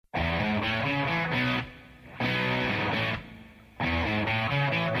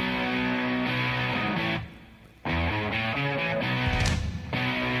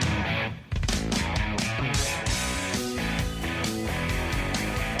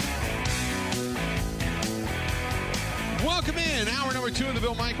Welcome in. Hour number 2 of the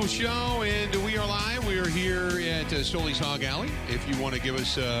Bill Michaels Show, and we are live. We are here at Stoley's Hog Alley. If you want to give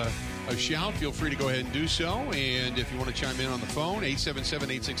us a shout, feel free to go ahead and do so. And if you want to chime in on the phone,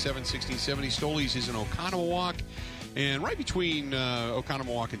 877-867-1670. Stoley's is in Oconomowoc, and right between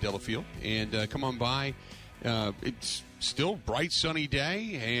Oconomowoc and Delafield. And come on by. It's still bright, sunny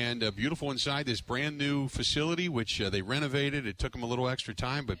day, and beautiful inside this brand-new facility, which they renovated. It took them a little extra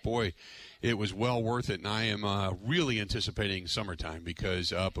time, but, boy, it was well worth it. And I am really anticipating summertime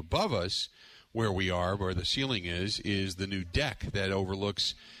because up above us, where we are, where the ceiling is the new deck that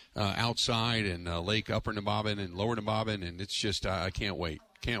overlooks outside and Lake Upper Nemaben and Lower Nemaben, and it's just I can't wait.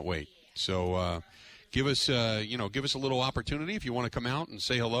 So give us a little opportunity if you want to come out and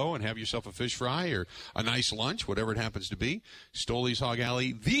say hello and have yourself a fish fry or a nice lunch, whatever it happens to be. Stoley's Hog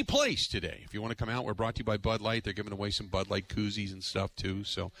Alley, the place today. If you want to come out, we're brought to you by Bud Light. They're giving away some Bud Light koozies and stuff too.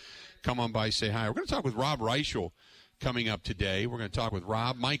 So come on by, say hi. We're going to talk with Rob Reischel coming up today. We're going to talk with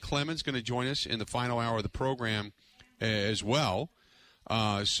Rob. Mike Clemens going to join us in the final hour of the program as well.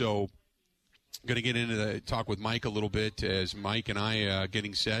 So going to get into the talk with Mike a little bit as Mike and I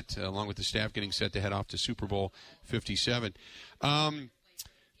getting set, along with the staff getting set to head off to Super Bowl 57. Ben,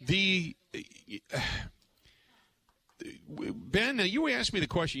 you asked me the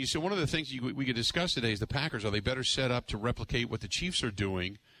question. You said one of the things we could discuss today is the Packers. Are they better set up to replicate what the Chiefs are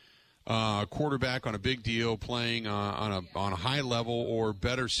doing? Quarterback on a big deal, playing on a high level, or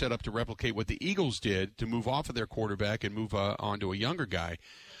better set up to replicate what the Eagles did to move off of their quarterback and move on to a younger guy.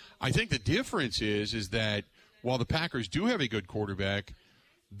 I think the difference is that while the Packers do have a good quarterback,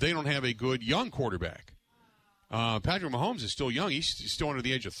 they don't have a good young quarterback. Patrick Mahomes is still young. He's still under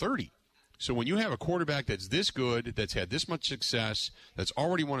the age of 30. So when you have a quarterback that's this good, that's had this much success, that's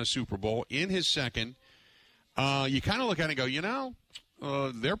already won a Super Bowl in his second, you kind of look at it and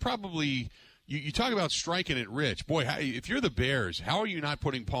go, they're probably you talk about striking it rich. Boy, if you're the Bears, how are you not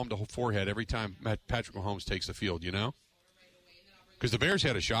putting palm to forehead every time Patrick Mahomes takes the field, Because the Bears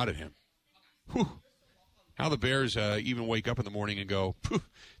had a shot at him. Whew. How the Bears even wake up in the morning and go,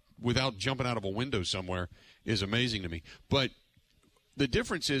 without jumping out of a window somewhere, is amazing to me. But the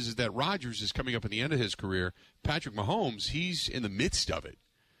difference is that Rodgers is coming up at the end of his career. Patrick Mahomes, he's in the midst of it.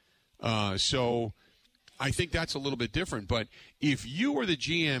 So I think that's a little bit different. But if you were the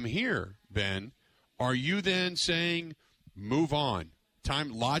GM here, Ben, are you then saying, move on?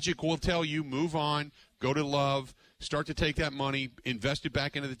 Logic will tell you, move on, go to Love, start to take that money, invest it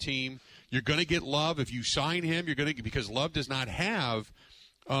back into the team. You're going to get Love. If you sign him, you're going to, because Love does not have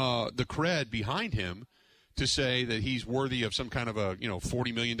the cred behind him to say that he's worthy of some kind of a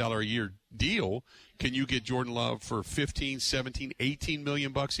 $40 million a year deal. Can you get Jordan Love for 15, 17, 18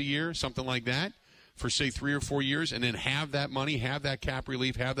 million bucks a year, something like that, for say 3 or 4 years, and then have that money, have that cap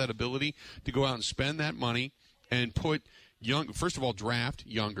relief, have that ability to go out and spend that money and put first of all, draft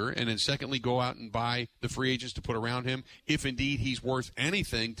younger, and then secondly, go out and buy the free agents to put around him, if indeed he's worth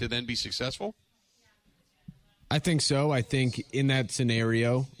anything to then be successful? I think so. I think in that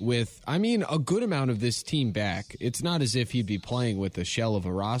scenario with, a good amount of this team back, it's not as if he'd be playing with a shell of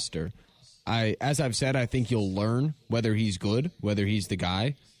a roster. As I've said, I think you'll learn whether he's good, whether he's the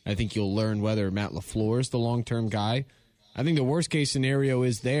guy. I think you'll learn whether Matt LaFleur is the long-term guy. I think the worst-case scenario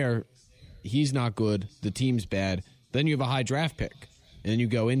is he's not good, the team's bad. Then you have a high draft pick, and then you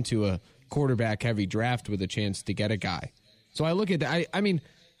go into a quarterback-heavy draft with a chance to get a guy. So I look at that. I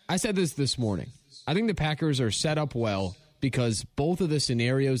said this morning. I think the Packers are set up well because both of the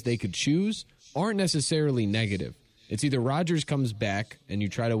scenarios they could choose aren't necessarily negative. It's either Rodgers comes back and you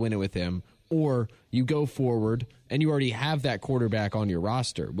try to win it with him, or you go forward and you already have that quarterback on your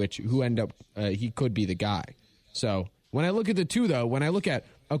roster, he could be the guy. So when I look at the two, though, when I look at,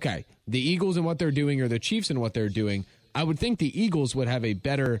 okay, the Eagles and what they're doing or the Chiefs and what they're doing, I would think the Eagles would have a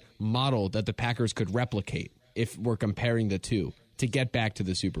better model that the Packers could replicate if we're comparing the two to get back to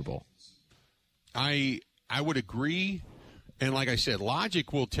the Super Bowl. I would agree. And like I said,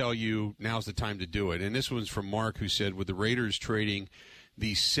 logic will tell you now's the time to do it. And this one's from Mark, who said, with the Raiders trading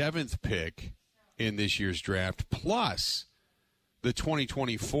the 7th pick in this year's draft plus the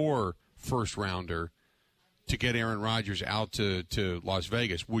 2024 first rounder to get Aaron Rodgers out to Las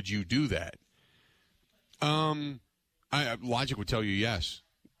Vegas, would you do that? Logic would tell you yes,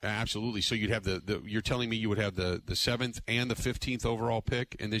 absolutely. So you'd have you're telling me you would have the 7th and the 15th overall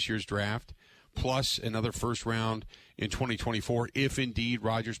pick in this year's draft, plus another first round in 2024, if indeed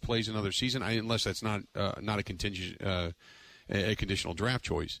Rodgers plays another season, unless that's not a contingent, a conditional draft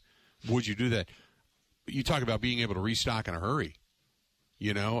choice. Would you do that? You talk about being able to restock in a hurry.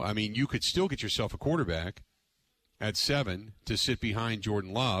 You could still get yourself a quarterback. at 7 to sit behind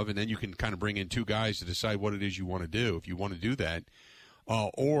Jordan Love, and then you can kind of bring in 2 guys to decide what it is you want to do, if you want to do that.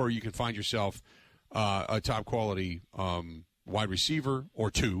 Or you can find yourself a top-quality wide receiver or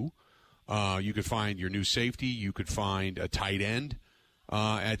 2. You could find your new safety. You could find a tight end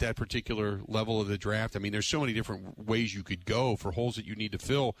at that particular level of the draft. I mean, there's so many different ways you could go for holes that you need to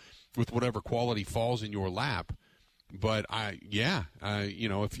fill with whatever quality falls in your lap. But if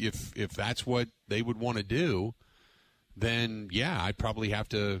that's what they would want to do, then I'd probably have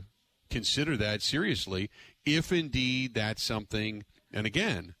to consider that seriously if indeed that's something. And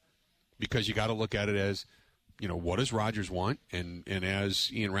again, because you got to look at it as, what does Rodgers want? And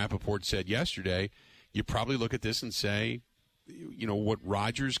as Ian Rappaport said yesterday, you probably look at this and say, what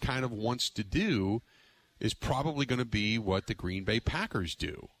Rodgers kind of wants to do is probably going to be what the Green Bay Packers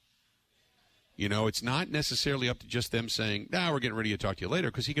do. It's not necessarily up to just them saying, we're getting ready to talk to you later,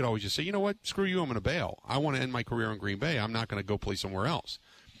 because he could always just say, you know what, screw you, I'm going to bail. I want to end my career in Green Bay. I'm not going to go play somewhere else.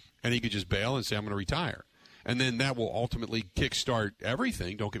 And he could just bail and say, I'm going to retire. And then that will ultimately kickstart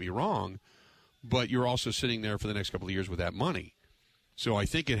everything, don't get me wrong, but you're also sitting there for the next couple of years with that money. So I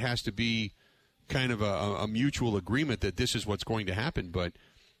think it has to be kind of a mutual agreement that this is what's going to happen. But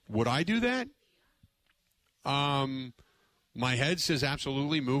would I do that? My head says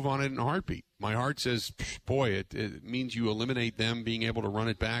absolutely, move on it in a heartbeat. My heart says, boy, it means you eliminate them being able to run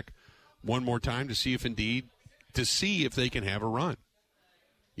it back one more time to see if they can have a run.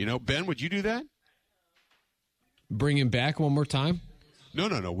 Ben, would you do that? Bring him back one more time? No.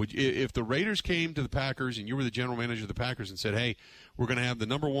 If the Raiders came to the Packers and you were the general manager of the Packers and said, hey, we're going to have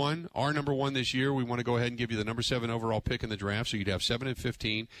our number one this year. We want to go ahead and give you the number 7 overall pick in the draft, so you'd have 7 and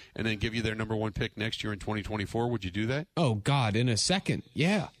 15, and then give you their number 1 pick next year in 2024. Would you do that? Oh, God, in a second.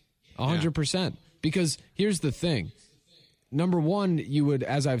 Yeah, 100%. Because here's the thing. Number one, you would,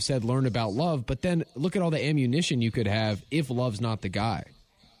 as I've said, learn about Love, but then look at all the ammunition you could have if Love's not the guy.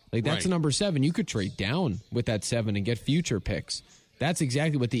 Like, that's right. Number 7. You could trade down with that 7 and get future picks. That's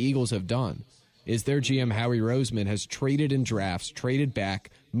exactly what the Eagles have done. Is their GM, Howie Roseman, has traded in drafts, traded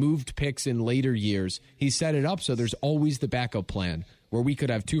back, moved picks in later years. He set it up so there's always the backup plan where we could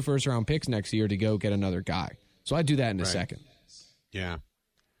have 2 first-round picks next year to go get another guy. So I'd do that in a second. Yeah.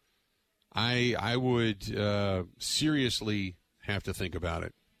 I would seriously have to think about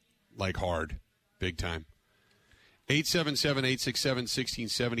it, like hard, big time.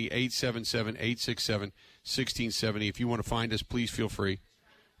 877-867-1670, 877-867-1670. If you want to find us, please feel free.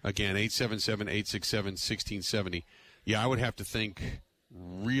 Again, 877-867-1670. Yeah, I would have to think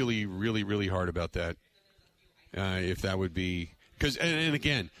really, really, really hard about that. If that would be because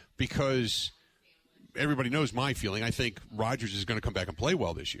everybody knows my feeling. I think Rodgers is going to come back and play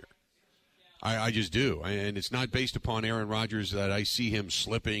well this year. I just do. And it's not based upon Aaron Rodgers that I see him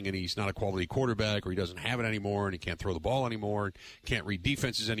slipping and he's not a quality quarterback or he doesn't have it anymore and he can't throw the ball anymore and can't read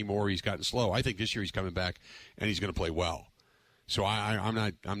defenses anymore. He's gotten slow. I think this year he's coming back and he's going to play well. So I'm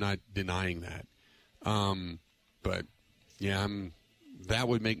not denying that. But yeah, that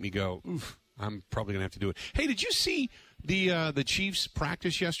would make me go, oof, I'm probably going to have to do it. Hey, did you see the Chiefs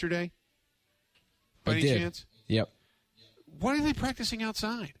practice yesterday? By any chance? Yep. Why are they practicing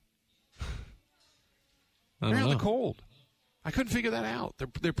outside? They're out in the cold. I couldn't figure that out.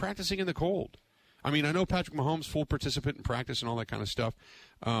 They're practicing in the cold. I mean, I know Patrick Mahomes, full participant in practice and all that kind of stuff,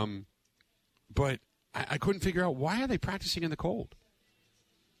 but I couldn't figure out why are they practicing in the cold.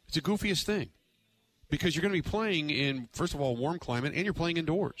 It's the goofiest thing because you're going to be playing in, first of all, warm climate, and you're playing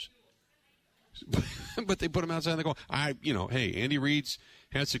indoors. But they put them outside in the cold. Hey, Andy Reid's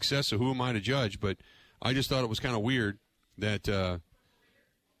had success, so who am I to judge? But I just thought it was kind of weird that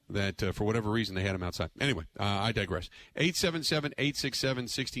for whatever reason they had him outside. Anyway, I digress.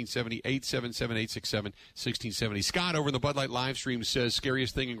 877-867-1670, 877-867-1670. Scott over in the Bud Light live stream says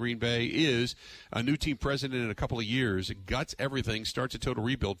scariest thing in Green Bay is a new team president in a couple of years, guts everything, starts a total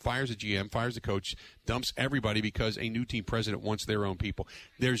rebuild, fires a GM, fires a coach, dumps everybody because a new team president wants their own people.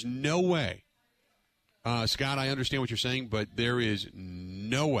 There's no way. Scott, I understand what you're saying, but there is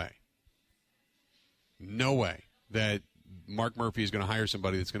no way that Mark Murphy is going to hire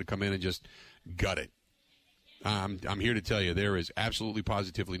somebody that's going to come in and just gut it. I'm here to tell you there is absolutely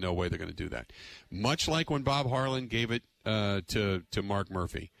positively no way they're going to do that. Much like when Bob Harlan gave it to Mark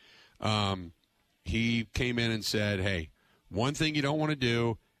Murphy. He came in and said, hey, one thing you don't want to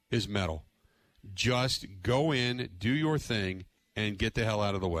do is meddle. Just go in, do your thing, and get the hell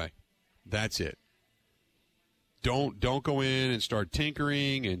out of the way. That's it. Don't go in and start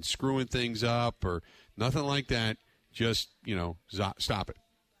tinkering and screwing things up or nothing like that. Just, stop it.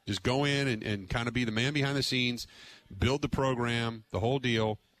 Just go in and kind of be the man behind the scenes, build the program, the whole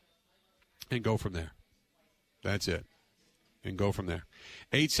deal, and go from there. That's it. And go from there.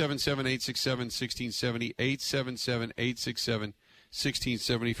 877-867-1670,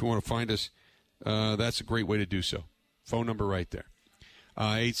 877-867-1670. If you want to find us, that's a great way to do so. Phone number right there.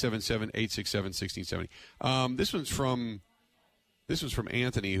 877-867-1670. This one's from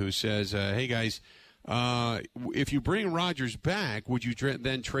Anthony, who says, hey, guys, if you bring Rodgers back, would you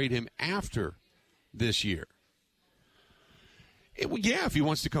then trade him after this year? Yeah, if he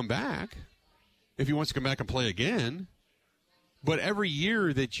wants to come back. If he wants to come back and play again. But every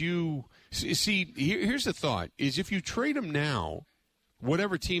year that you see, here's the thought, is if you trade him now,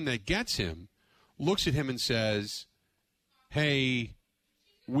 whatever team that gets him looks at him and says, hey,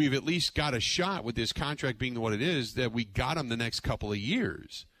 we've at least got a shot with this contract being what it is, that we got him the next couple of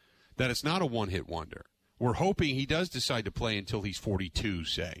years, that it's not a one-hit wonder. We're hoping he does decide to play until he's 42,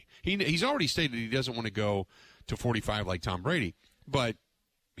 say. He's already stated he doesn't want to go to 45 like Tom Brady, but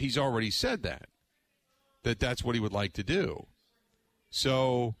he's already said that's what he would like to do.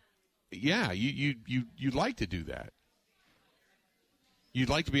 So, yeah, you'd like to do that. You'd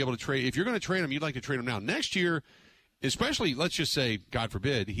like to be able to trade. If you're going to trade him, you'd like to trade him now. Next year, especially, let's just say, God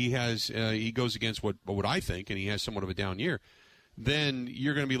forbid, he goes against what I think, and he has somewhat of a down year, then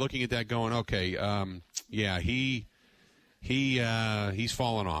you're going to be looking at that going, okay, he's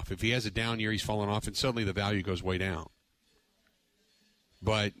fallen off. If he has a down year, he's fallen off, and suddenly the value goes way down.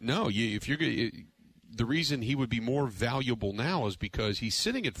 But no, the reason he would be more valuable now is because he's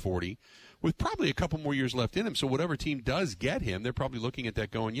sitting at 40 with probably a couple more years left in him. So whatever team does get him, they're probably looking at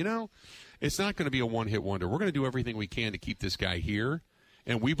that going, it's not going to be a one-hit wonder. We're going to do everything we can to keep this guy here,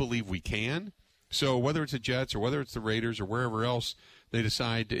 and we believe we can. So whether it's the Jets or whether it's the Raiders or wherever else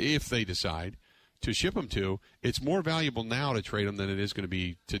if they decide to ship him to, it's more valuable now to trade him than it is going to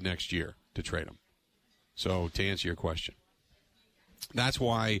be to next year to trade him. So to answer your question, that's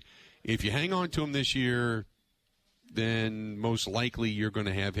why if you hang on to him this year, then most likely you're going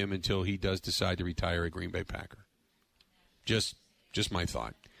to have him until he does decide to retire a Green Bay Packer. Just my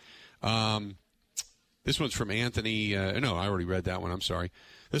thought. This one's from Anthony. No, I already read that one. I'm sorry.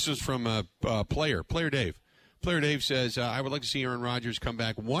 This was from Player Dave. Player Dave says, I would like to see Aaron Rodgers come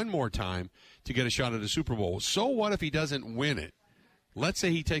back one more time to get a shot at a Super Bowl. So what if he doesn't win it? Let's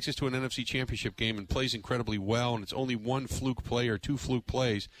say he takes us to an NFC Championship game and plays incredibly well, and it's only one fluke play or two fluke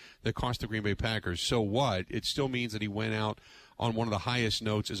plays that cost the Green Bay Packers. So what? It still means that he went out on one of the highest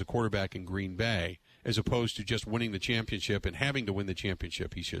notes as a quarterback in Green Bay, as opposed to just winning the championship and having to win the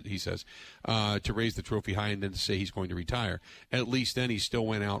championship, he says, to raise the trophy high and then to say he's going to retire. At least then he still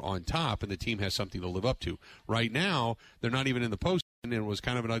went out on top, and the team has something to live up to. Right now, they're not even in the postseason, and it was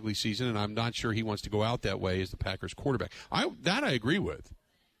kind of an ugly season, and I'm not sure he wants to go out that way as the Packers quarterback. I agree with.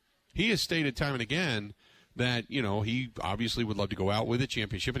 He has stated time and again that, he obviously would love to go out with a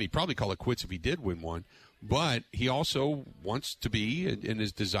championship, and he'd probably call it quits if he did win one. But he also wants to be, and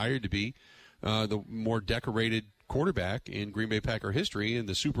is desired to be, the more decorated quarterback in Green Bay Packer history in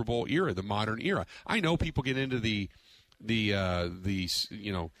the Super Bowl era, the modern era. I know people get into the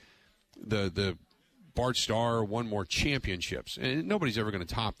Bart Starr won more championships, and nobody's ever going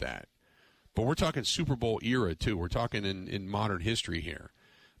to top that. But we're talking Super Bowl era too. We're talking in modern history here,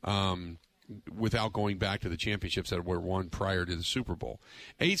 without going back to the championships that were won prior to the Super Bowl.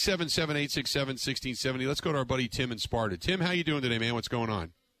 877-867-1670. Let's go to our buddy Tim in Sparta. Tim, how you doing today, man? What's going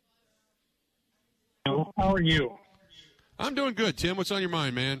on? How are you? I'm doing good, Tim. What's on your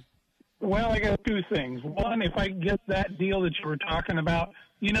mind, man? Well, I got two things. One, if I get that deal that you were talking about,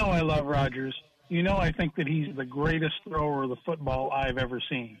 I love Rodgers. I think that he's the greatest thrower of the football I've ever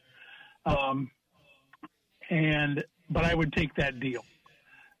seen. But I would take that deal.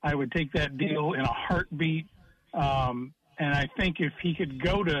 I would take that deal in a heartbeat. And I think if he could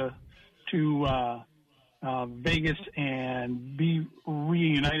go to Vegas and be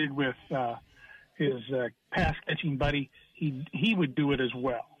reunited with his pass catching buddy, he would do it as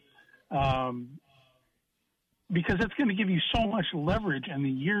well. Because it's going to give you so much leverage in the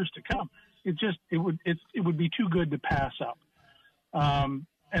years to come. It would be too good to pass up.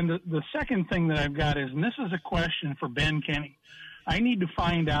 And the second thing that I've got is, and this is a question for Ben Kenny, I need to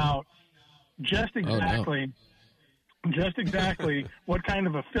find out just exactly what kind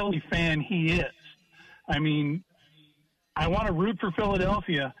of a Philly fan he is. I mean, I want to root for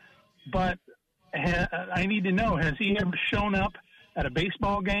Philadelphia, but I need to know, has he ever shown up at a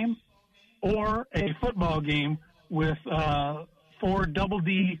baseball game or a football game with 4 double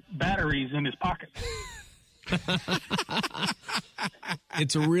D batteries in his pocket?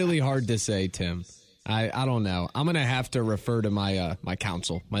 It's really hard to say, Tim. I don't know. I'm going to have to refer to my my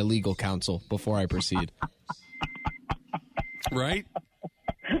counsel, my legal counsel, before I proceed. Right?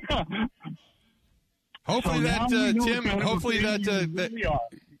 Hopefully So that, now we know Tim. kind of Hopefully a that. thing you really are.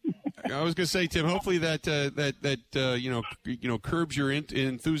 I was going to say, Tim. Hopefully that curbs your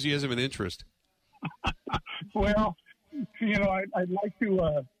enthusiasm and interest. Well, I'd like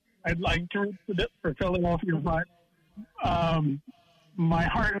to root for Philadelphia, but my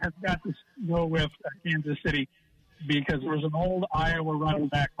heart has got to go with Kansas City because there was an old Iowa running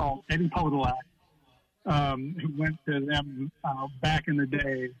back called Eddie Podolak who went to them back in the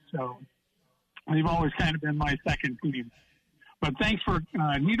day. So they've always kind of been my second team. But thanks for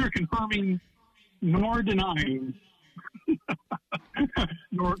neither confirming nor denying.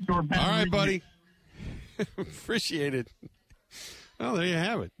 nor all right, buddy. Appreciate it. Well, there you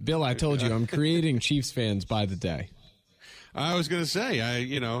have it. Bill, I told you I'm creating Chiefs fans by the day. I was going to say,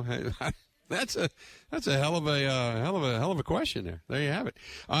 that's a hell of a question there. There you have it.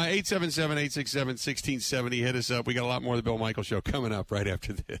 877-867-1670. Hit us up. We got a lot more of the Bill Michaels Show coming up right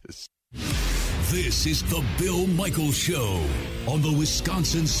after this. This is the Bill Michaels Show on the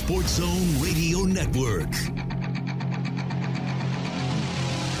Wisconsin Sports Zone Radio Network.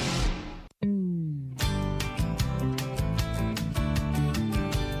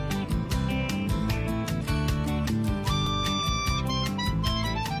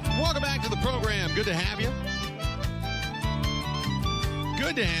 Welcome back to the program. Good to have you.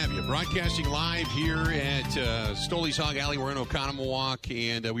 Good to have you. Broadcasting live here at Stoley's Hog Alley. We're in Oconomowoc,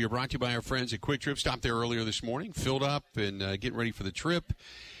 and we are brought to you by our friends at Quick Trip. Stopped there earlier this morning, filled up, and getting ready for the trip,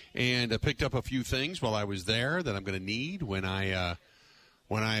 and picked up a few things while I was there that I'm going to need when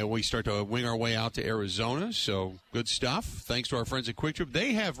we start to wing our way out to Arizona. So good stuff. Thanks to our friends at Quick Trip.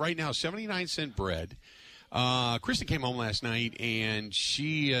 They have right now 79-cent bread. Kristen came home last night, and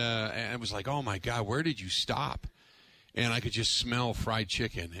she and I was like, oh, my God, where did you stop? And I could just smell fried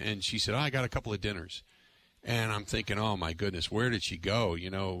chicken. And she said, I got a couple of dinners. And I'm thinking, oh, my goodness, where did she go?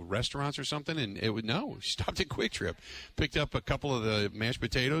 Restaurants or something? And no, she stopped at Quick Trip. Picked up a couple of the mashed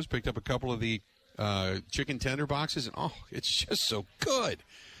potatoes, picked up a couple of the chicken tender boxes. And, oh, it's just so good.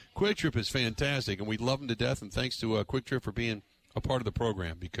 Quick Trip is fantastic, and we love them to death. And thanks to Quick Trip for being a part of the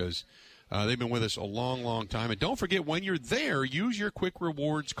program because they've been with us a long, long time. And don't forget, when you're there, use your Quick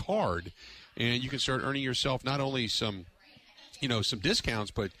Rewards card. And you can start earning yourself not only some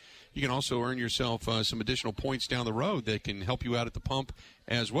discounts, but you can also earn yourself some additional points down the road that can help you out at the pump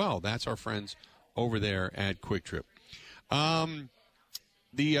as well. That's our friends over there at Quick Trip.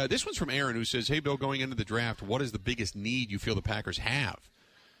 This one's from Aaron, who says, hey, Bill, going into the draft, what is the biggest need you feel the Packers have?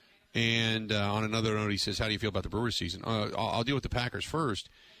 And on another note, he says, how do you feel about the Brewers season? I'll deal with the Packers first.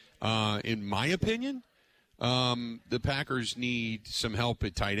 In my opinion, the Packers need some help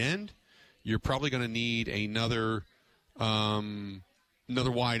at tight end. You're probably going to need another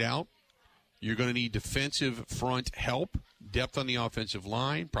wide out. You're going to need defensive front help, depth on the offensive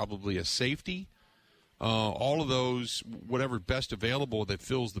line, probably a safety. All of those, whatever best available that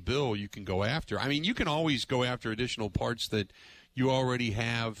fills the bill, you can go after. I mean, you can always go after additional parts that you already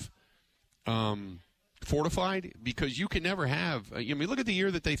have fortified because you can never have. Look at the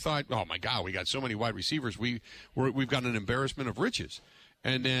year that they thought, oh my God, we got so many wide receivers. We've got an embarrassment of riches.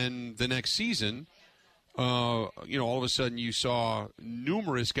 And then the next season, all of a sudden you saw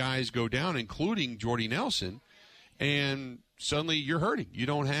numerous guys go down, including Jordy Nelson, and suddenly you're hurting. You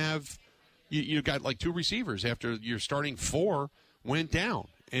don't have you got like two receivers after your starting four went down,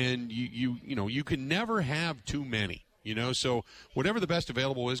 and you can never have too many. So whatever the best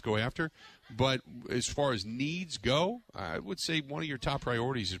available is, go after. But as far as needs go, I would say one of your top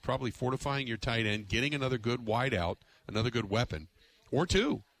priorities is probably fortifying your tight end, getting another good wide out, another good weapon. Or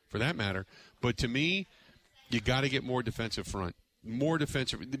two, for that matter. But to me, you got to get more defensive front. More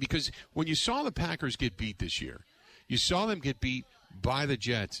defensive. Because when you saw the Packers get beat this year, you saw them get beat by the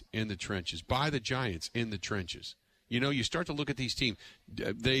Jets in the trenches, by the Giants in the trenches. You start to look at these teams.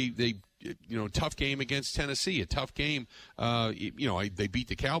 They tough game against Tennessee, a tough game. They beat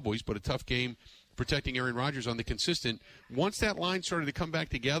the Cowboys, but a tough game protecting Aaron Rodgers on the consistent. Once that line started to come back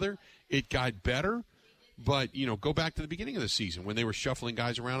together, it got better. But, go back to the beginning of the season when they were shuffling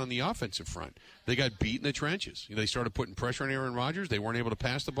guys around on the offensive front. They got beat in the trenches. They started putting pressure on Aaron Rodgers. They weren't able to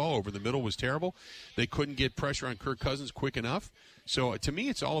pass the ball. Over the middle was terrible. They couldn't get pressure on Kirk Cousins quick enough. So, to me,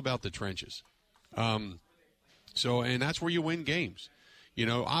 it's all about the trenches. And that's where you win games.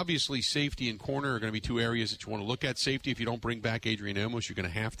 Obviously, safety and corner are going to be two areas that you want to look at. Safety, if you don't bring back Adrian Amos, you're going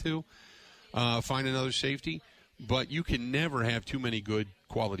to have to find another safety. But you can never have too many good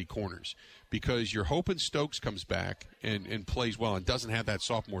quality corners because you're hoping Stokes comes back and plays well and doesn't have that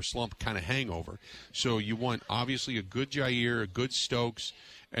sophomore slump kind of hangover. So you want, obviously, a good Jair, a good Stokes,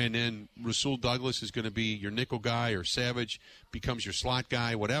 and then Rasul Douglas is going to be your nickel guy, or Savage becomes your slot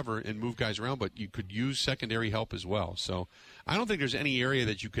guy, whatever, and move guys around. But you could use secondary help as well. So I don't think there's any area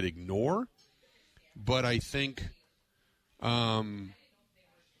that you could ignore, but I think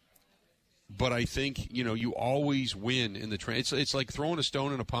you always win in the trench. It's like throwing a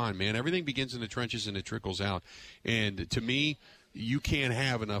stone in a pond, man. Everything begins in the trenches and it trickles out. And to me, you can't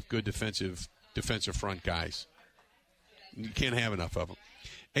have enough good defensive front guys. You can't have enough of them.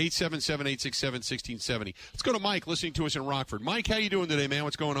 877-867-1670. Let's go to Mike, listening to us in Rockford. Mike, how you doing today, man?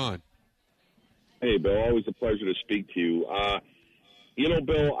 What's going on? Hey, Bill. Always a pleasure to speak to you.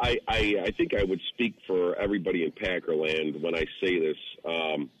 Bill, I think I would speak for everybody in Packerland when I say this.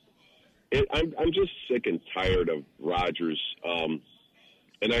 I'm just sick and tired of Rodgers. And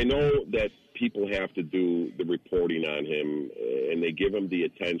I know that people have to do the reporting on him, and they give him the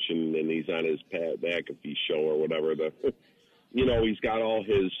attention, and he's on his Pat McAfee show or whatever. He's got all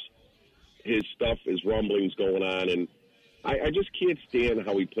his stuff, his rumblings going on, and I just can't stand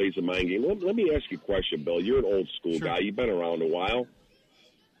how he plays a mind game. Let me ask you a question, Bill. You're an old school guy. You've been around a while.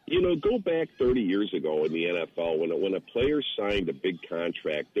 Go back 30 years ago in the NFL when a player signed a big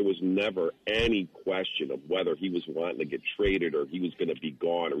contract, there was never any question of whether he was wanting to get traded or he was going to be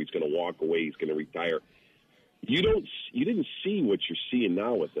gone or he's going to walk away, he's going to retire. You didn't see what you're seeing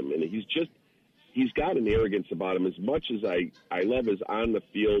now with him, and he's got an arrogance about him. As much as I love his on the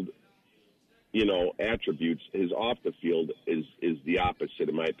field, attributes, his off the field is the opposite,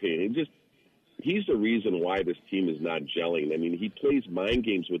 in my opinion. He's the reason why this team is not gelling. I mean, he plays mind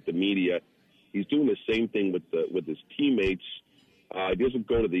games with the media. He's doing the same thing with his teammates. He doesn't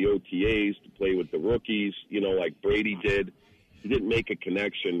go to the OTAs to play with the rookies, like Brady did. He didn't make a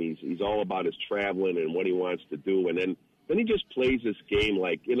connection. He's all about his traveling and what he wants to do. And then he just plays this game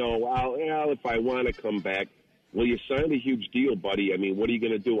like, if I want to come back, well, you signed a huge deal, buddy. I mean, what are you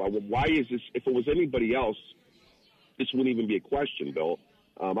going to do? Why is this? If it was anybody else, this wouldn't even be a question, Bill.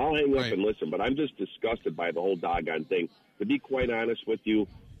 I'll hang up and listen, but I'm just disgusted by the whole doggone thing. To be quite honest with you,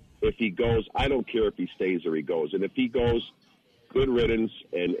 if he goes, I don't care if he stays or he goes. And if he goes, good riddance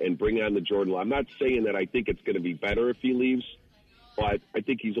and bring on the Jordan Love. I'm not saying that I think it's going to be better if he leaves, but I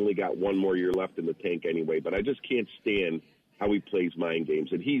think he's only got one more year left in the tank anyway. But I just can't stand how he plays mind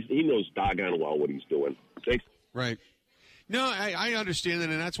games. And he knows doggone well what he's doing. Thanks. Right. No, I understand that,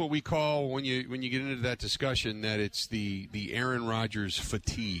 and that's what we call when you get into that discussion that it's the Aaron Rodgers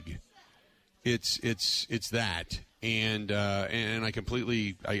fatigue. It's that, and I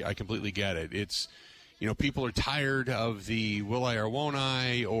completely get it. It's people are tired of the will I or won't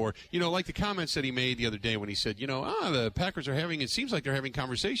I, or like the comments that he made the other day when he said the Packers are having, it seems like they're having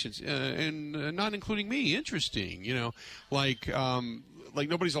conversations and not including me. Interesting, like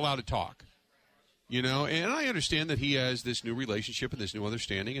nobody's allowed to talk. And I understand that he has this new relationship and this new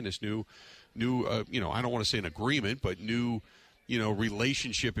understanding and this new, I don't want to say an agreement, but new,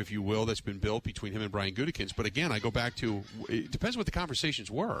 relationship, if you will, that's been built between him and Brian Gutekunst. But again, I go back to, it depends what the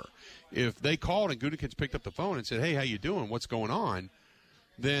conversations were. If they called and Gutekunst picked up the phone and said, hey, how you doing? What's going on?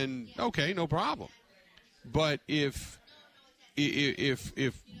 Then, okay, no problem. But if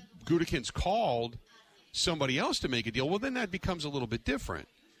Gutekunst called somebody else to make a deal, well, then that becomes a little bit different.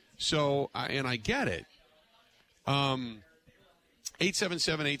 So, and I get it.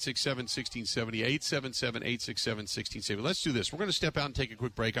 877-867-1670, 877-867-1670. Let's do this. We're going to step out and take a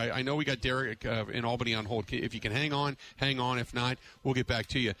quick break. I know we got Derek in Albany on hold. If you can hang on. If not, we'll get back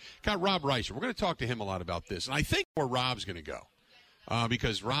to you. Got Rob Reiser. We're going to talk to him a lot about this. And I think where Rob's going to go.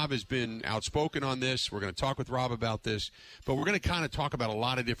 Because Rob has been outspoken on this. We're going to talk with Rob about this. But we're going to kind of talk about a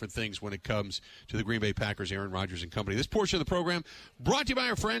lot of different things when it comes to the Green Bay Packers, Aaron Rodgers and company. This portion of the program brought to you by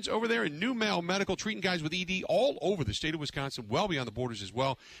our friends over there in New Mel Medical, treating guys with ED all over the state of Wisconsin, well beyond the borders as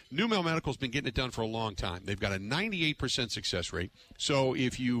well. New Mel Medical has been getting it done for a long time. They've got a 98% success rate. So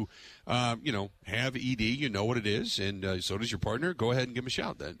if you, have ED, you know what it is, and so does your partner, go ahead and give them a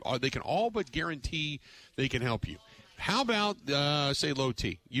shout. They can all but guarantee they can help you. How about, say, low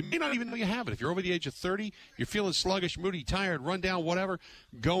T? You may not even know you have it. If you're over the age of 30, you're feeling sluggish, moody, tired, run down, whatever,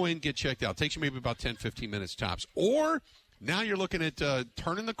 go in, get checked out. Takes you maybe about 10, 15 minutes tops. Or now you're looking at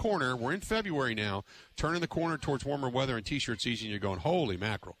turning the corner. We're in February now. Turning the corner towards warmer weather and T-shirt season. You're going, holy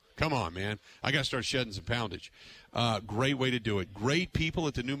mackerel. Come on, man. I got to start shedding some poundage. Great way to do it. Great people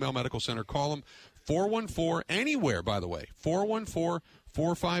at the New Mel Medical Center. Call them 414, anywhere, by the way,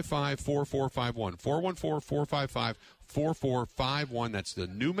 414-455-4451. 414-455-4451. That's the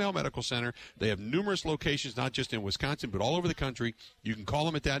New Mail Medical Center. They have numerous locations, not just in Wisconsin, but all over the country. You can call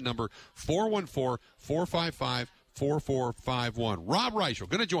them at that number, 414-455-4451. Rob Reischel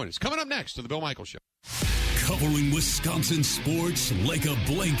going to join us. Coming up next to the Bill Michaels Show. Covering Wisconsin sports like a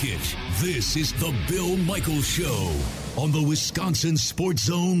blanket. This is the Bill Michaels Show on the Wisconsin Sports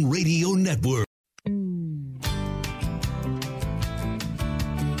Zone Radio Network.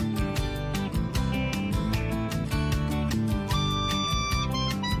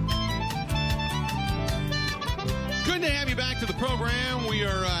 Good to have you back to the program. We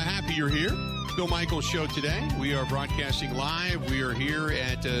are happy you're here. Bill Michaels Show today. We are broadcasting live. We are here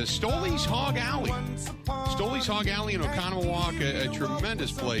at Stoley's Hog Alley. Stoley's Hog Alley in Oconomowoc, a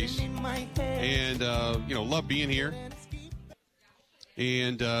tremendous place. And, love being here.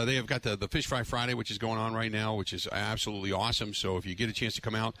 And they have got the Fish Fry Friday, which is going on right now, which is absolutely awesome. So if you get a chance to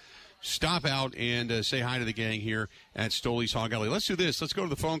come out, stop out and say hi to the gang here at Stoley's Hog Alley. Let's do this. Let's go to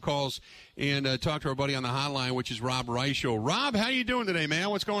the phone calls and talk to our buddy on the hotline, which is Rob Reischel. Rob, how you doing today,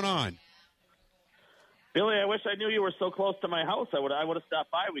 man? What's going on? Billy, I wish I knew you were so close to my house. I would have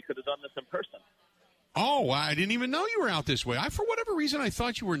stopped by. We could have done this in person. Oh, I didn't even know you were out this way. For whatever reason, I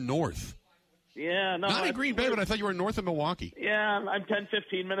thought you were north. Yeah, no. Not in Green Bay, but I thought you were north of Milwaukee. Yeah, I'm 10,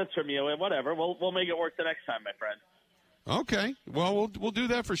 15 minutes from you. Whatever. We'll make it work the next time, my friend. Okay. Well, we'll do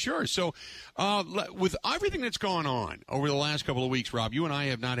that for sure. So, with everything that's gone on over the last couple of weeks, Rob, you and I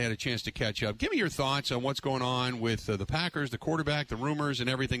have not had a chance to catch up. Give me your thoughts on what's going on with the Packers, the quarterback, the rumors, and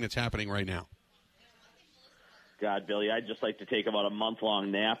everything that's happening right now. God, Billy, I'd just like to take about a month-long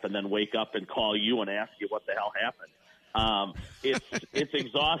nap and then wake up and call you and ask you what the hell happened. It's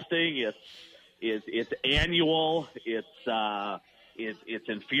exhausting. It's annual. It's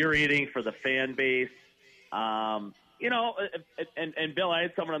infuriating for the fan base. And Bill, I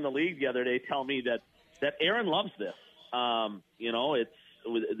had someone in the league the other day tell me that Aaron loves this.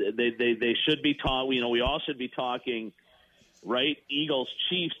 They should be taught. We all should be talking. Right, Eagles,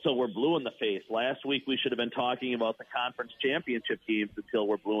 Chiefs, till we're blue in the face. Last week we should have been talking about the conference championship games until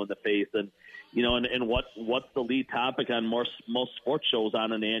we're blue in the face. And what's the lead topic on most sports shows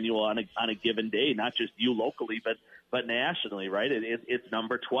on an annual on a given day? Not just you locally, but nationally, right? It's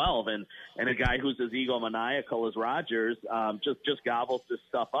number 12, and a guy who's as egomaniacal as Rodgers just gobbles this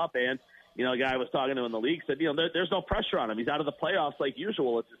stuff up. And a guy I was talking to in the league said, there's no pressure on him. He's out of the playoffs like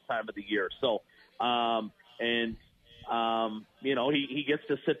usual at this time of the year. So, he gets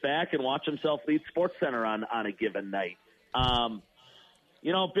to sit back and watch himself lead SportsCenter on a given night.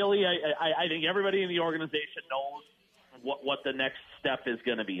 Billy, I think everybody in the organization knows what the next step is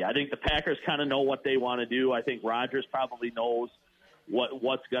going to be. I think the Packers kind of know what they want to do. I think Rodgers probably knows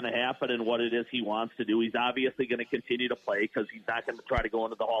what's going to happen and what it is he wants to do. He's obviously going to continue to play because he's not going to try to go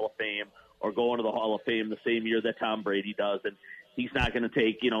into the Hall of Fame or go into the Hall of Fame the same year that Tom Brady does. And he's not going to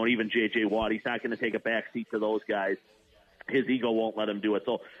take, even J.J. Watt, he's not going to take a backseat to those guys. His ego won't let him do it.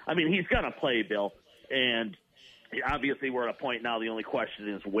 So, he's going to play, Bill. And obviously we're at a point now, the only question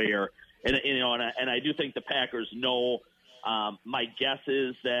is where. And I do think the Packers know. My guess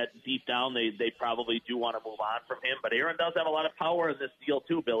is that deep down they probably do want to move on from him. But Aaron does have a lot of power in this deal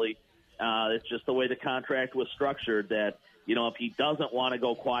too, Billy. It's just the way the contract was structured that, if he doesn't want to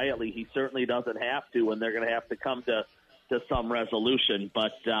go quietly, he certainly doesn't have to, and they're going to have to come to some resolution.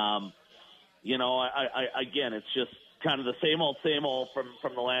 But, again, it's just kind of the same old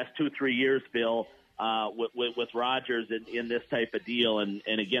from the last 2-3 years, Bill, with Rodgers in this type of deal. And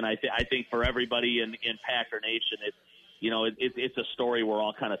again, I think for everybody in Packer Nation, it's a story we're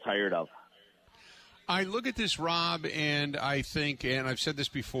all kind of tired of. I look at this, Rob, and I think, and I've said this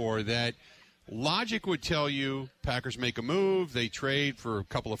before, that logic would tell you Packers make a move, they trade for a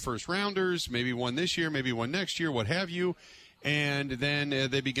couple of first-rounders, maybe one this year, maybe one next year, what have you, and then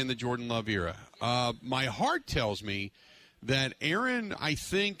they begin the Jordan Love era. My heart tells me that Aaron, I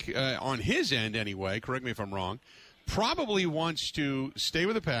think, on his end anyway, correct me if I'm wrong, probably wants to stay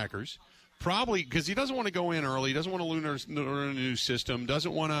with the Packers, probably because he doesn't want to go in early, he doesn't want to learn a new system,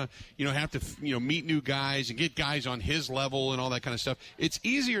 doesn't want to, have to, meet new guys and get guys on his level and all that kind of stuff. It's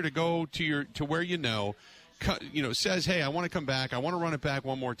easier to go to where says, hey, I want to come back, I want to run it back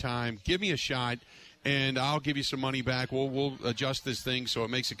one more time, give me a shot, and I'll give you some money back. We'll adjust this thing so it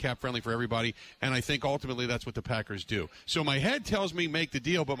makes it cap friendly for everybody. And I think ultimately that's what the Packers do. So my head tells me make the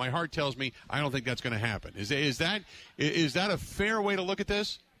deal, but my heart tells me I don't think that's going to happen. Is that a fair way to look at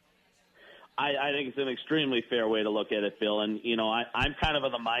this? I think it's an extremely fair way to look at it, Bill. And I'm kind of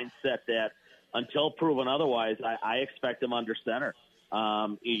in the mindset that until proven otherwise, I expect him under center.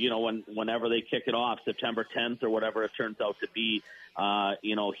 whenever they kick it off, September 10th or whatever it turns out to be,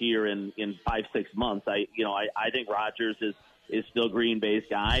 here in 5-6 months. I think Rodgers is still Green Bay's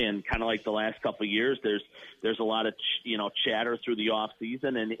guy, and kind of like the last couple of years, there's a lot of chatter through the off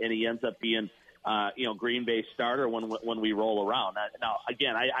season, and he ends up being Green Bay starter when we roll around. Now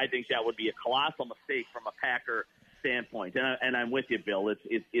again, I think that would be a colossal mistake from a Packer standpoint, and I'm with you, Bill.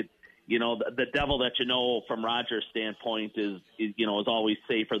 It's the devil that you know from Rodgers' standpoint is always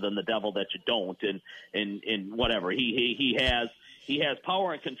safer than the devil that you don't, and whatever he has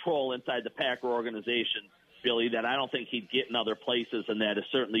power and control inside the Packer organization, Billy, that I don't think he'd get in other places, and that is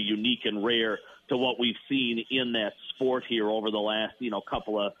certainly unique and rare to what we've seen in that sport here over the last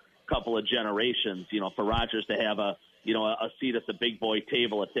couple of generations. For Rodgers to have a seat at the big boy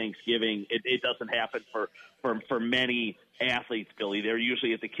table at Thanksgiving, it doesn't happen for many athletes, Billy. They're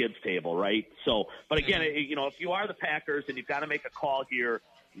usually at the kids' table, right? So, but again, if you are the Packers and you've got to make a call here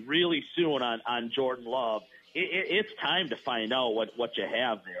really soon on Jordan Love, it's time to find out what you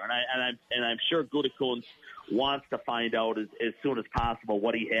have there, and I'm sure Gutekunst wants to find out as soon as possible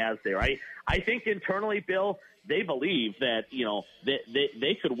what he has there. I think internally, Bill, they believe that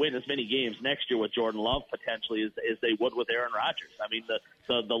they could win as many games next year with Jordan Love potentially as they would with Aaron Rodgers. I mean,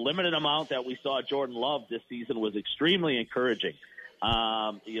 the limited amount that we saw Jordan Love this season was extremely encouraging.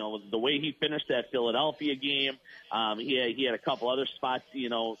 The way he finished that Philadelphia game, he had a couple other spot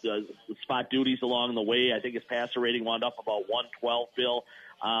duties along the way. I think his passer rating wound up about 112, Bill.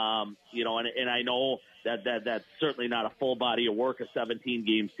 And I know that's certainly not a full body of work, a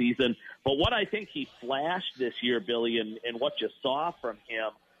 17-game season. But what I think he flashed this year, Billy, and what you saw from him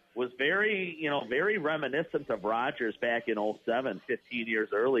was very reminiscent of Rodgers back in 2007, 15 years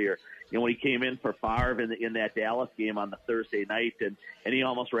earlier. When he came in for Favre in that Dallas game on the Thursday night, and he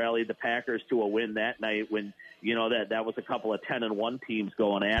almost rallied the Packers to a win that night when, that was a couple of 10-1 teams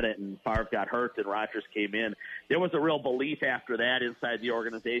going at it, and Favre got hurt and Rodgers came in. There was a real belief after that inside the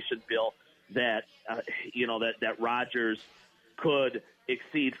organization, Bill, that that Rodgers could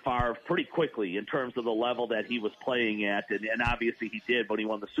exceed Favre pretty quickly in terms of the level that he was playing at, and obviously he did when he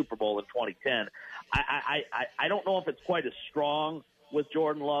won the Super Bowl in 2010. I don't know if it's quite as strong with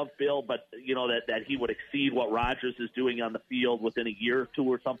Jordan Love, Bill, but that he would exceed what Rodgers is doing on the field within a year or two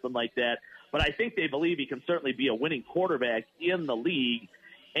or something like that. But I think they believe he can certainly be a winning quarterback in the league.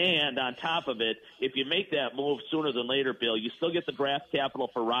 And on top of it, if you make that move sooner than later, Bill, you still get the draft capital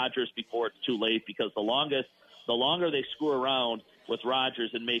for Rodgers before it's too late, because the longer they screw around with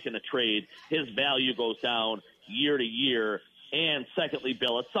Rodgers and making a trade, his value goes down year to year. And secondly,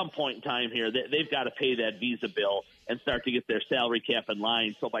 Bill, at some point in time here, they've got to pay that Visa bill and start to get their salary cap in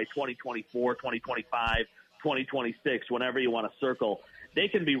line. So by 2024, 2025, 2026, whenever you want to circle, they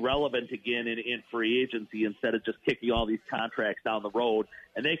can be relevant again in free agency instead of just kicking all these contracts down the road.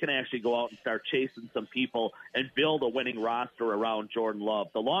 And they can actually go out and start chasing some people and build a winning roster around Jordan Love.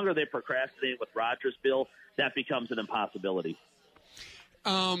 The longer they procrastinate with Rodgers, Bill, that becomes an impossibility.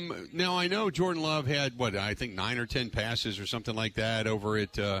 Now, I know Jordan Love had, I think 9 or 10 passes or something like that over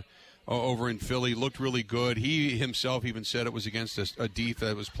in Philly. Looked really good. He himself even said it was against a defense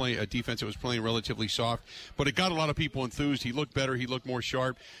that was playing relatively soft, but it got a lot of people enthused. He looked better. He looked more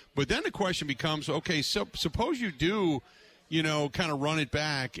sharp. But then the question becomes, okay, so suppose you do, kind of run it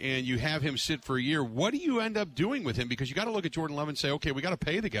back and you have him sit for a year. What do you end up doing with him? Because you got to look at Jordan Love and say, okay, we got to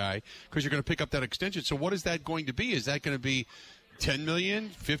pay the guy because you're going to pick up that extension. So what is that going to be? Is that going to be $10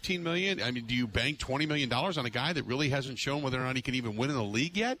 million, $15 million? I mean, do you bank $20 million on a guy that really hasn't shown whether or not he can even win in the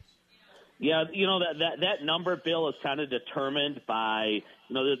league yet? Yeah, that number, Bill, is kind of determined by,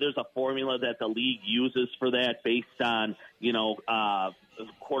 there's a formula that the league uses for that based on,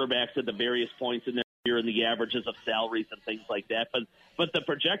 quarterbacks at the various points in their year and the averages of salaries and things like that. But the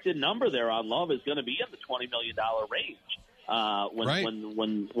projected number there on Love is going to be in the $20 million range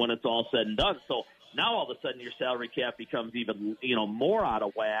when it's all said and done. So now all of a sudden your salary cap becomes even, more out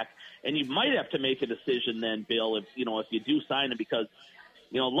of whack, and you might have to make a decision then, Bill, if you do sign him, because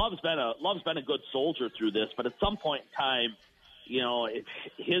Love's been a good soldier through this, but at some point in time, if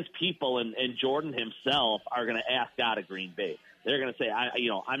his people and Jordan himself are going to ask out of Green Bay. They're going to say,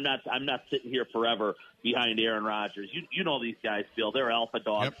 I'm not sitting here forever behind Aaron Rodgers. You know these guys, Bill. They're alpha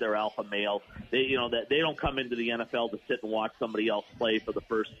dogs. Yep. They're alpha males. They don't come into the NFL to sit and watch somebody else play for the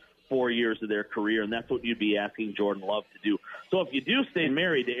first 4 years of their career, and that's what you'd be asking Jordan Love to do. So if you do stay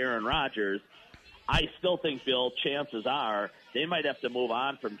married to Aaron Rodgers, I still think, Bill, chances are they might have to move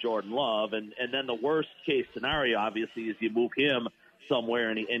on from Jordan Love, and then the worst case scenario, obviously, is you move him somewhere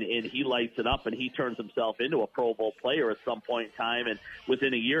and he lights it up and he turns himself into a Pro Bowl player at some point in time, and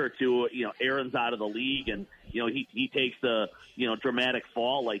within a year or two, Aaron's out of the league and he takes the dramatic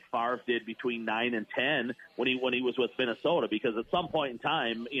fall like Favre did between 9 and 10 when he was with Minnesota, because at some point in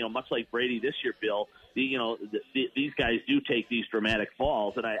time, much like Brady this year, Bill, these guys do take these dramatic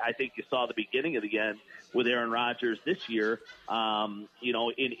falls, and I think you saw the beginning of the end with Aaron Rodgers this year,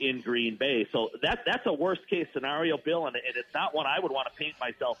 in Green Bay. So that's a worst case scenario, Bill, and it's not one I would want to paint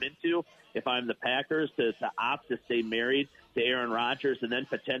myself into if I'm the Packers, to opt to stay married to Aaron Rodgers and then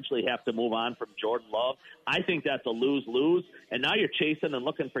potentially have to move on from Jordan Love. I think that's a lose-lose, and now you're chasing and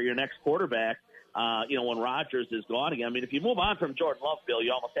looking for your next quarterback. When Rodgers is gone again. I mean, if you move on from Jordan Love, Bill,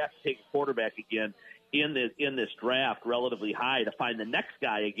 you almost have to take a quarterback again in this draft relatively high to find the next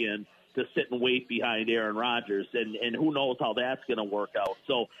guy again to sit and wait behind Aaron Rodgers, and who knows how that's going to work out.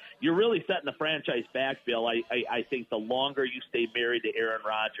 So you're really setting the franchise back, Bill. I think the longer you stay married to Aaron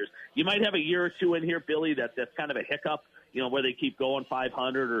Rodgers, you might have a year or two in here, Billy, that's kind of a hiccup, where they keep going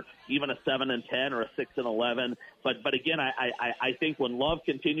 500 or even a 7-10 or a 6-11. But again, I think when Love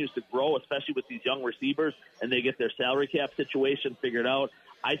continues to grow, especially with these young receivers, and they get their salary cap situation figured out,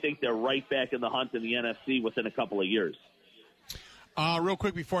 I think they're right back in the hunt in the NFC within a couple of years. Real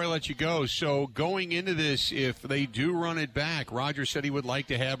quick before I let you go, so going into this, if they do run it back, Rodgers said he would like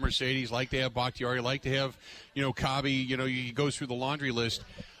to have Mercedes, like to have Bakhtiari, like to have, Kabi, he goes through the laundry list.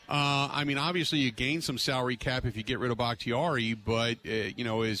 Obviously you gain some salary cap if you get rid of Bakhtiari, but,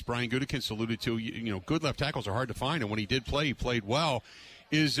 as Brian Gutekunst alluded to, good left tackles are hard to find, and when he did play, he played well.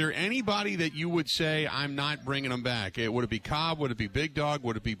 Is there anybody that you would say, I'm not bringing him back? Would it be Cobb? Would it be Big Dog?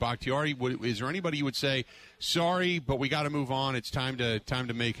 Would it be Bakhtiari? Is there anybody you would say, sorry, but we got to move on, it's time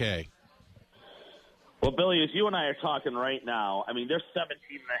to make hay? Well, Billy, as you and I are talking right now, there's $17.5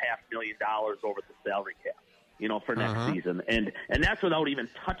 million over the salary cap, for next season. And that's without even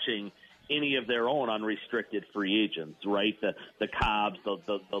touching any of their own unrestricted free agents, right? The Cobbs,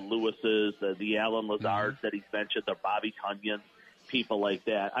 the Lewises, the Alan Lazards that he's mentioned, the Bobby Tunyons, people like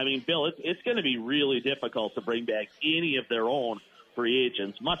that. Bill, it's going to be really difficult to bring back any of their own free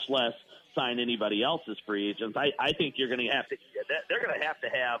agents, much less sign anybody else's free agents. I think you're going to have to. They're going to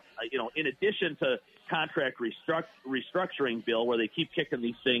have, in addition to contract restructuring, Bill, where they keep kicking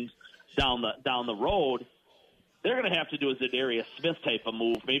these things down the road. They're going to have to do a Zadarius Smith type of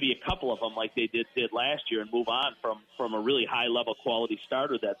move, maybe a couple of them like they did last year, and move on from a really high level quality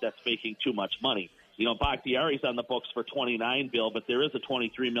starter that's making too much money. Bakhtiari's on the books for $29, Bill, but there is a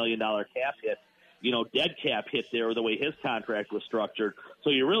 $23 million cap hit, dead cap hit there the way his contract was structured. So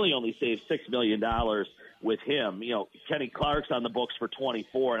you really only save $6 million with him. Kenny Clark's on the books for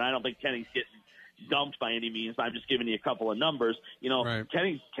 $24, and I don't think Kenny's getting dumped by any means. I'm just giving you a couple of numbers. Right.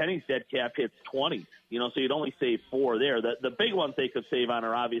 Kenny's dead cap hits 20, so you'd only save 4 there. The big ones they could save on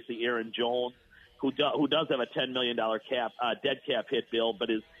are obviously Aaron Jones, who does have a $10 million dead cap hit, Bill, but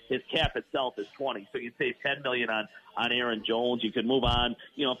his cap itself is 20, so you'd save $10 million on Aaron Jones. You could move on,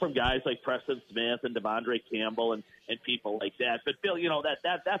 from guys like Preston Smith and Devondre Campbell and people like that. But Bill,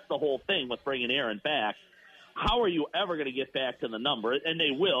 that's the whole thing with bringing Aaron back. How are you ever going to get back to the number? And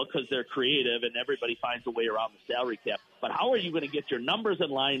they will, because they're creative and everybody finds a way around the salary cap. But how are you going to get your numbers in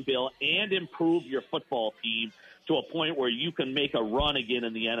line, Bill, and improve your football team to a point where you can make a run again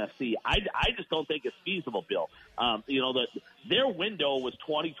in the NFC? I just don't think it's feasible, Bill. Their window was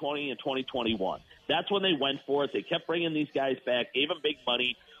 2020 and 2021. That's when they went for it. They kept bringing these guys back, gave them big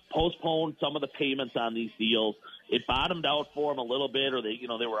money, postponed some of the payments on these deals. It bottomed out for them a little bit, or they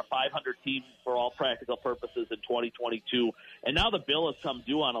were a 500 team for all practical purposes in 2022. And now the bill has come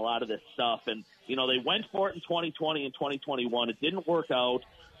due on a lot of this stuff. And, they went for it in 2020 and 2021. It didn't work out.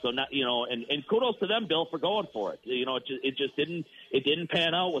 So not, and kudos to them, Bill, for going for it. It just didn't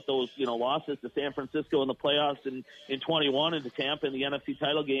pan out with those, losses to San Francisco in the playoffs in 21 and to Tampa in the NFC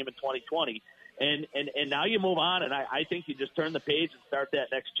title game in 2020. And now you move on, and I think you just turn the page and start that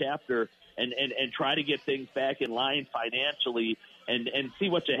next chapter and try to get things back in line financially and see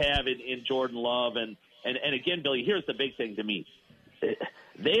what you have in Jordan Love. And again, Billy, here's the big thing to me.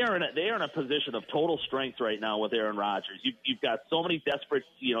 They are in a position of total strength right now with Aaron Rodgers. You've got so many desperate,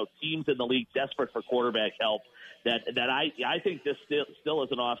 teams in the league desperate for quarterback help that I think this still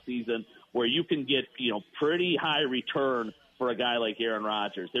is an off season where you can get, pretty high return for a guy like Aaron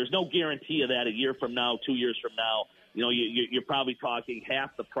Rodgers. There's no guarantee of that a year from now, 2 years from now. You're probably talking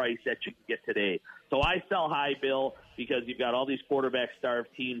half the price that you can get today. So I sell high, Bill, because you've got all these quarterback-starved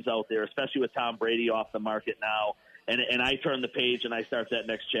teams out there, especially with Tom Brady off the market now. And I turn the page and I start that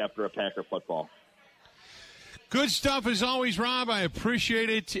next chapter of Packer football. Good stuff as always, Rob. I appreciate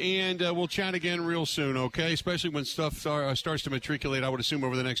it, and we'll chat again real soon, okay? Especially when stuff starts to matriculate, I would assume,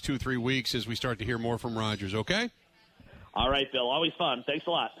 over the next 2-3 weeks as we start to hear more from Rodgers, okay? All right, Bill. Always fun. Thanks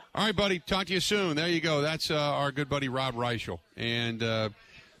a lot. All right, buddy. Talk to you soon. There you go. That's our good buddy Rob Reichel. And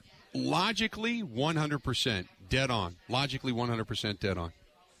logically, 100% dead on. Logically, 100% dead on.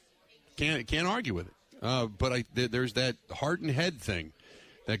 Can't argue with it. But there's that heart and head thing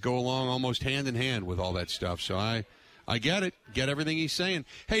that go along almost hand in hand with all that stuff. So I get it. Get everything he's saying.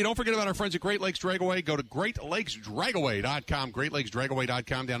 Hey, don't forget about our friends at Great Lakes Dragaway. Go to GreatLakesDragaway.com,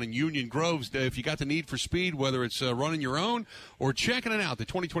 GreatLakesDragaway.com down in Union Grove. If you got the need for speed, whether it's running your own or checking it out, the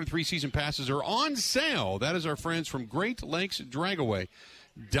 2023 season passes are on sale. That is our friends from Great Lakes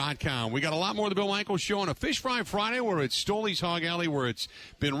Dragaway.com. We got a lot more of the Bill Michaels Show on a Fish Fry Friday, where it's Stoley's Hog Alley, where it's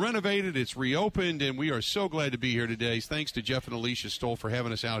been renovated, it's reopened, and we are so glad to be here today. Thanks to Jeff and Alicia Stoll for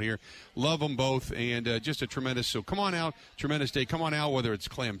having us out here. Love them both, and just a tremendous. So come on out, tremendous day. Come on out, whether it's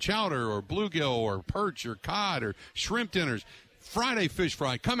clam chowder or bluegill or perch or cod or shrimp dinners. Friday Fish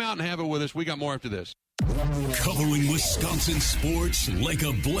Fry. Come out and have it with us. We got more after this. Covering Wisconsin sports like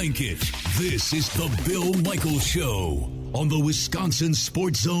a blanket. This is the Bill Michaels Show on the Wisconsin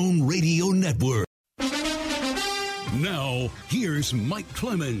Sports Zone Radio Network. Now, here's Mike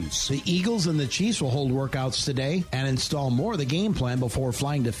Clemens. The Eagles and the Chiefs will hold workouts today and install more of the game plan before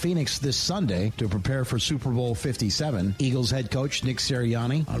flying to Phoenix this Sunday to prepare for Super Bowl 57. Eagles head coach Nick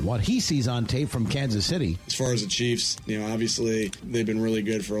Sirianni on what he sees on tape from Kansas City. As far as the Chiefs, obviously they've been really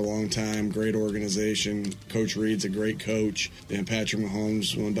good for a long time. Great organization. Coach Reed's a great coach. Patrick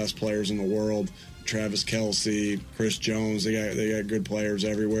Mahomes, one of the best players in the world. Travis Kelce, Chris Jones, they got good players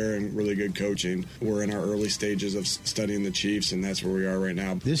everywhere and really good coaching. We're in our early stages of studying the Chiefs, and that's where we are right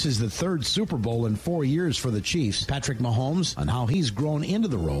now. This is the third Super Bowl in 4 years for the Chiefs. Patrick Mahomes on how he's grown into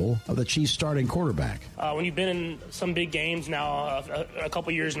the role of the Chiefs starting quarterback. When you've been in some big games now a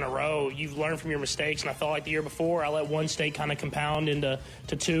couple years in a row, you've learned from your mistakes, and I felt like the year before I let one mistake kind of compound into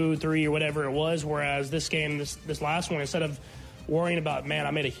 2, 3, or whatever it was, whereas this game, this last one, instead of worrying about, man,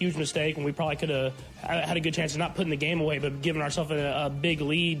 I made a huge mistake and we probably could have had a good chance of not putting the game away, but giving ourselves a big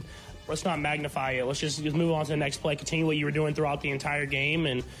lead. Let's not magnify it. Let's just move on to the next play, continue what you were doing throughout the entire game.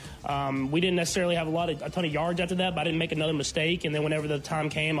 And we didn't necessarily have a ton of yards after that, but I didn't make another mistake. And then whenever the time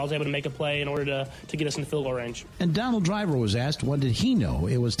came, I was able to make a play in order to get us in the field goal range. And Donald Driver was asked, when did he know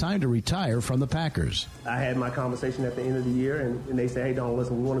it was time to retire from the Packers? I had my conversation at the end of the year, and they said, hey, Donald,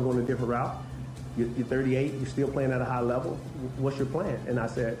 listen, we want to go in a different route. You're 38, you're still playing at a high level. What's your plan? And I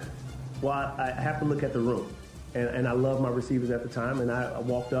said, well, I have to look at the room. And I love my receivers at the time. And I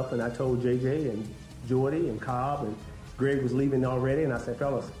walked up and I told JJ and Jordy and Cobb, and Greg was leaving already. And I said,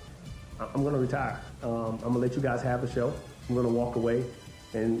 fellas, I'm going to retire. I'm going to let you guys have the show. I'm going to walk away.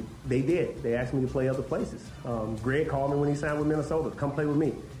 And they did. They asked me to play other places. Greg called me when he signed with Minnesota, come play with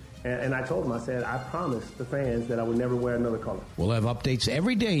me. And I told him, I said, I promised the fans that I would never wear another color. We'll have updates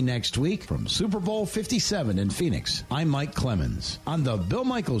every day next week from Super Bowl 57 in Phoenix. I'm Mike Clemens on The Bill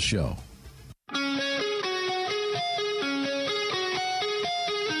Michaels Show.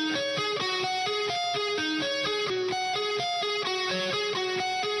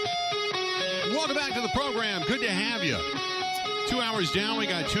 Welcome back to the program. Good to have you. 2 hours down. We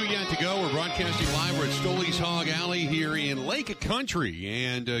got 2 yet to go. We're broadcasting live. We're at Stoley's Hog Alley here in Lake Country,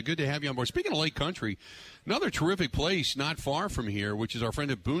 and good to have you on board. Speaking of Lake Country, another terrific place not far from here, which is our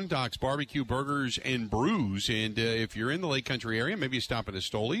friend at Boondocks Barbecue, Burgers, and Brews. And if you're in the Lake Country area, maybe you stop at a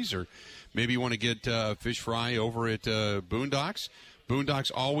Stoley's, or maybe you want to get fish fry over at Boondocks.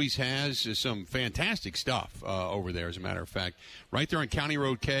 Boondocks always has some fantastic stuff over there, as a matter of fact. Right there on County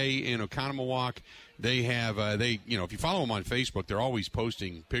Road K in Oconomowoc. They have, if you follow them on Facebook, they're always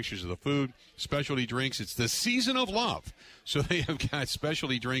posting pictures of the food, specialty drinks. It's the season of love. So they have got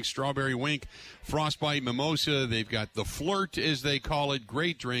specialty drinks, Strawberry Wink, Frostbite, Mimosa. They've got the Flirt, as they call it.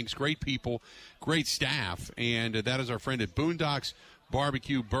 Great drinks, great people, great staff. And that is our friend at Boondocks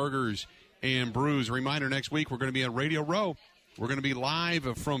Barbecue, Burgers, and Brews. A reminder, next week we're going to be on Radio Row. We're going to be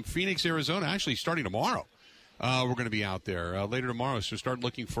live from Phoenix, Arizona, actually starting tomorrow. We're going to be out there later tomorrow, so start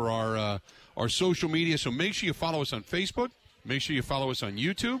looking for our social media. So make sure you follow us on Facebook. Make sure you follow us on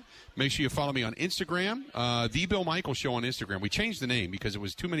YouTube. Make sure you follow me on Instagram, The Bill Michaels Show on Instagram. We changed the name because it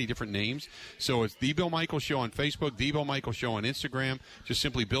was too many different names. So it's The Bill Michaels Show on Facebook, The Bill Michaels Show on Instagram, just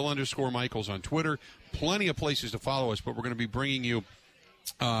simply Bill_Michaels on Twitter. Plenty of places to follow us, but we're going to be bringing you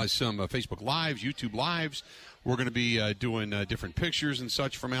some Facebook Lives, YouTube Lives. We're going to be doing different pictures and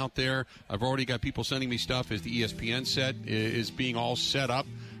such from out there. I've already got people sending me stuff as the ESPN set is being all set up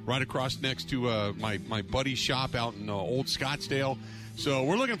right across next to my buddy's shop out in Old Scottsdale. So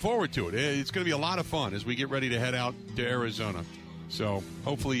we're looking forward to it. It's going to be a lot of fun as we get ready to head out to Arizona. So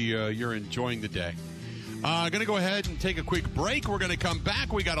hopefully you're enjoying the day. Going to go ahead and take a quick break. We're going to come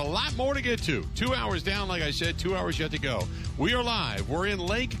back. We got a lot more to get to. 2 hours down, like I said, 2 hours yet to go. We are live. We're in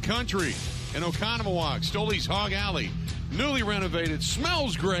Lake Country in Oconomowoc, Stoley's Hog Alley. Newly renovated,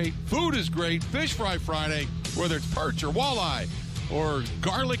 smells great, food is great, Fish Fry Friday, whether it's perch or walleye or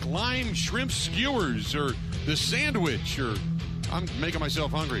garlic lime shrimp skewers or the sandwich or I'm making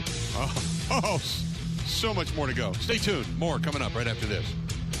myself hungry. So much more to go. Stay tuned. More coming up right after this.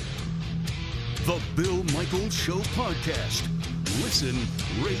 The Bill Michaels Show podcast. Listen,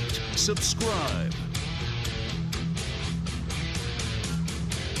 rate, subscribe.